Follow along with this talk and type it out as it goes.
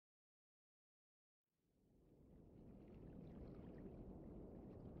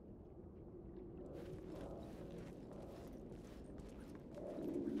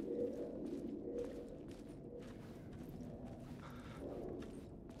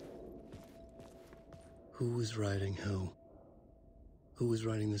Who was writing who? Who was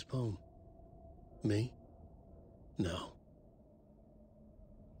writing this poem? Me? No.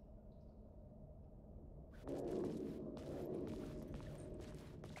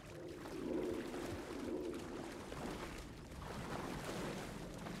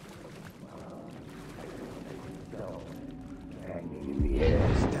 Hanging in the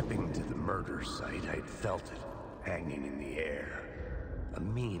air. Stepping to the murder site, I'd felt it. Hanging in the air. A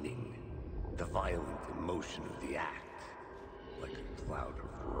meaning. The violent emotion of the act. Like a cloud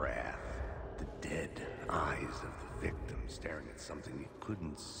of wrath. The dead eyes of the victim staring at something you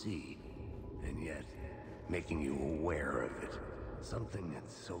couldn't see. And yet, making you aware of it. Something that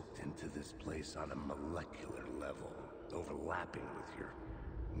soaked into this place on a molecular level. Overlapping with your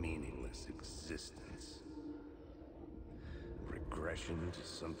meaningless existence. Regression to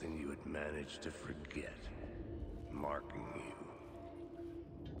something you had managed to forget, marking you.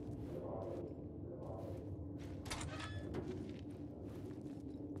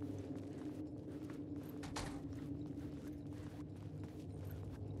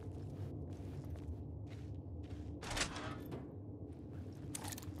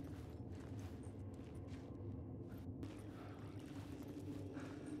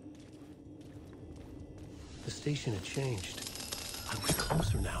 The station had changed. I was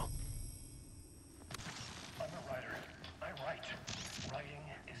closer now. I'm a writer. I write. Writing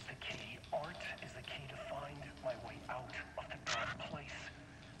is the key. Art is the key to find my way out of the dark place.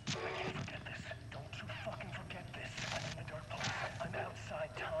 I can't forget this. Don't you fucking forget this. I'm in the dark place. I'm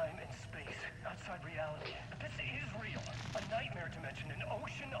outside time and space. Outside reality. But this is real. A nightmare dimension. An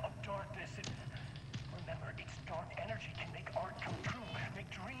ocean of darkness. Remember, its dark energy can make art come true. Make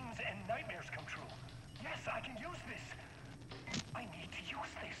dreams and nightmares come true. Yes, I can use this. I need to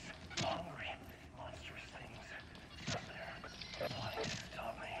use this. Hungry, monstrous things. They're plotting to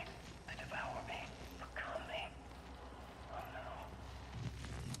stop me, to devour me, become me. Oh no.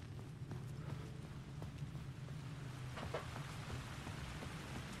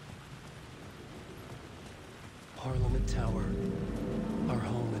 Parliament Tower. Our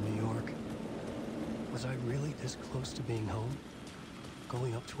home in New York. Was I really this close to being home?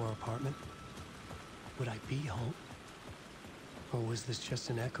 Going up to our apartment? Would I be home? Or was this just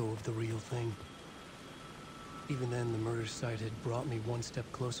an echo of the real thing? Even then, the murder site had brought me one step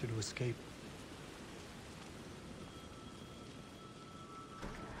closer to escape.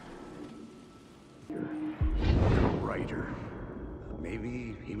 A writer.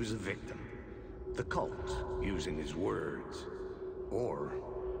 Maybe he was a victim. The cult, using his words. Or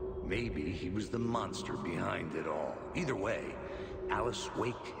maybe he was the monster behind it all. Either way, Alice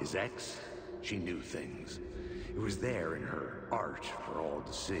Wake, his ex, she knew things. It was there in her art for all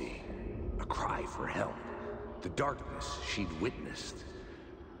to see. A cry for help. The darkness she'd witnessed.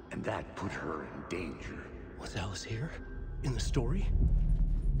 And that put her in danger. Was Alice here? In the story?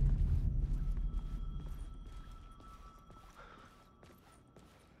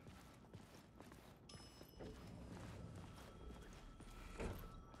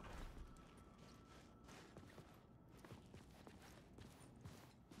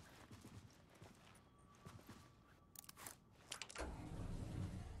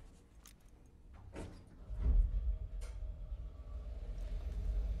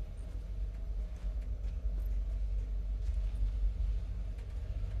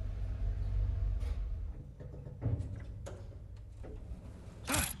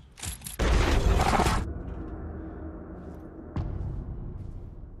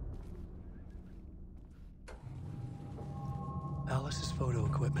 Alice's photo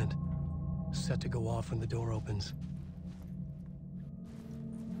equipment. Set to go off when the door opens.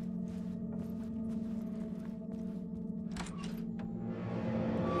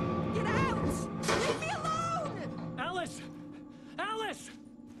 Get out! Leave me alone! Alice! Alice!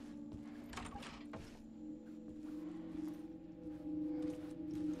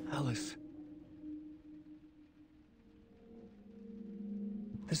 Alice.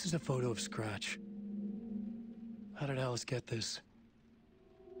 This is a photo of Scratch. How did Alice get this?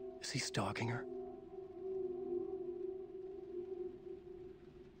 Is he stalking her?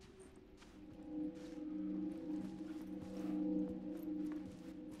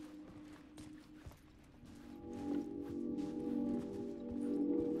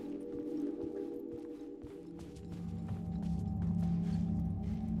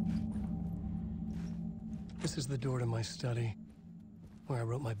 This is the door to my study, where I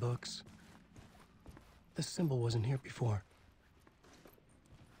wrote my books. This symbol wasn't here before.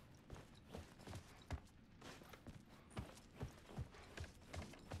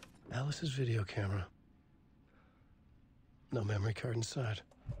 Alice's video camera. No memory card inside.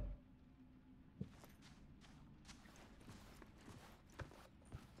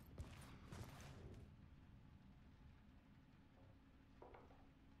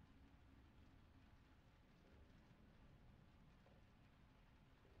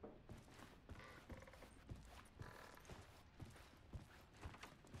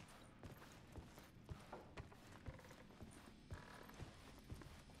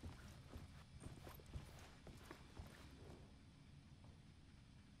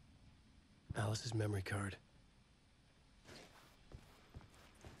 Alice's memory card.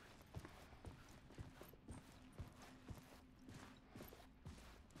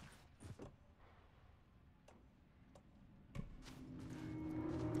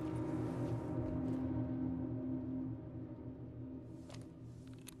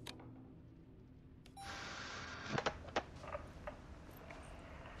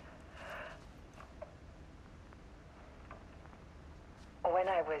 When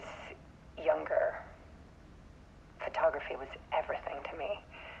I was younger, photography was everything to me.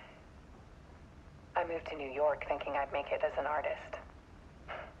 I moved to New York thinking I'd make it as an artist.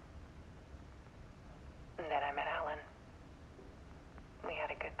 And then I met Alan. We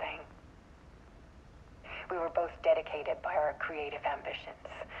had a good thing. We were both dedicated by our creative ambitions.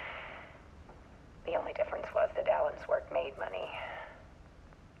 The only difference was that Alan's work made money.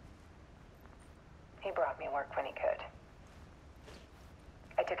 He brought me work when he could.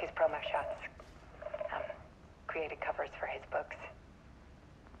 I took his promo shots, created covers for his books.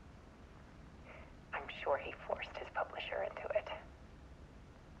 I'm sure he forced his publisher into it.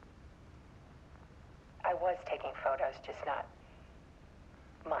 I was taking photos, just not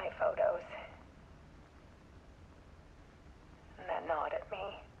my photos. And that gnawed at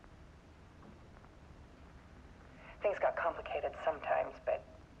me. Things got complicated sometimes, but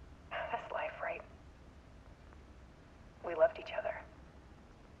that's life, right? We loved each other.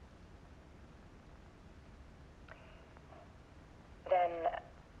 Then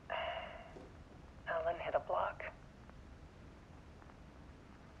Alan hit a block.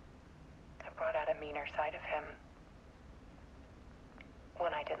 I brought out a meaner side of him.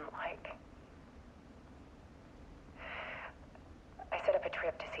 One I didn't like. I set up a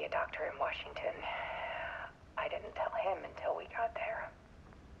trip to see a doctor in Washington. I didn't tell him until we got there.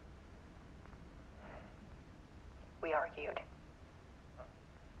 We argued.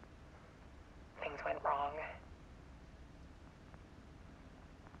 Things went wrong.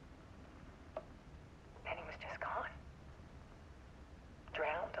 And he was just gone.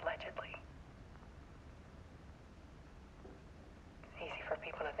 Drowned, allegedly. It's easy for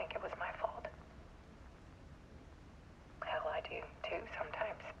people to think it was my fault. Hell, I do too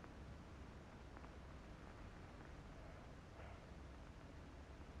sometimes.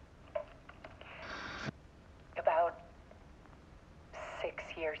 About 6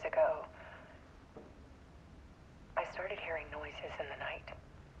 years ago, I started hearing noises in the night.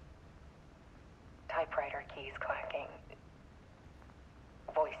 Typewriter keys clacking.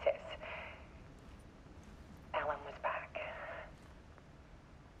 Voices. Alan was back.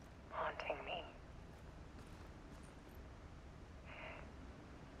 Haunting me.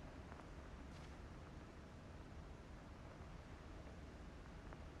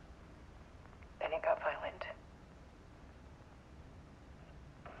 Then it got violent.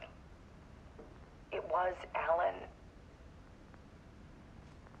 It was Alan.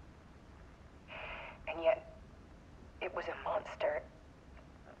 And yet, it was a monster.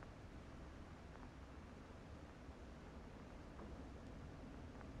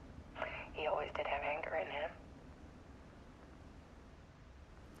 He always did have anger in him.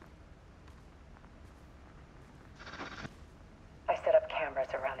 I set up cameras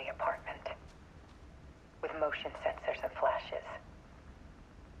around the apartment with motion sensors and flashes.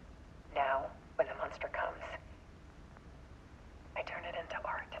 Now, when the monster comes, I turn it into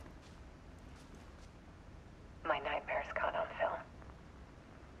art. My nightmares caught on film.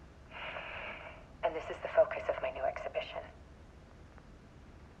 And this is the focus of my new exhibition.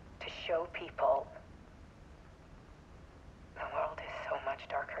 To show people the world is so much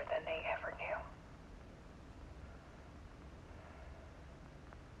darker than they ever knew.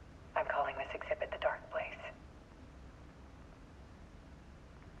 I'm calling this exhibit The Dark Place.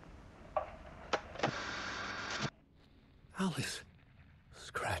 Alice.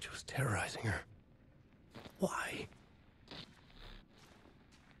 Scratch was terrorizing her. Why?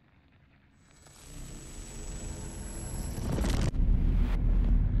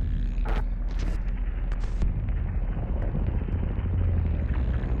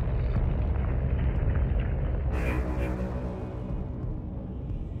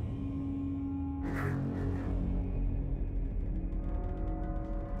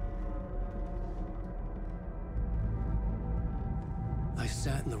 I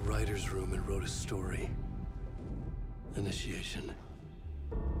sat in the writer's room and wrote a story. Initiation.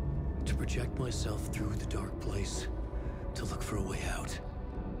 To project myself through the dark place, to look for a way out.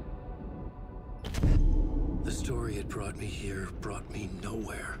 The story had brought me here, brought me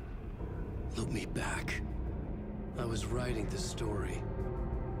nowhere. Looped me back. I was writing the story.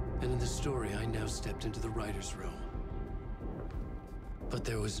 And in the story, I now stepped into the writer's room. But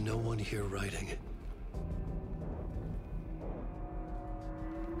there was no one here writing.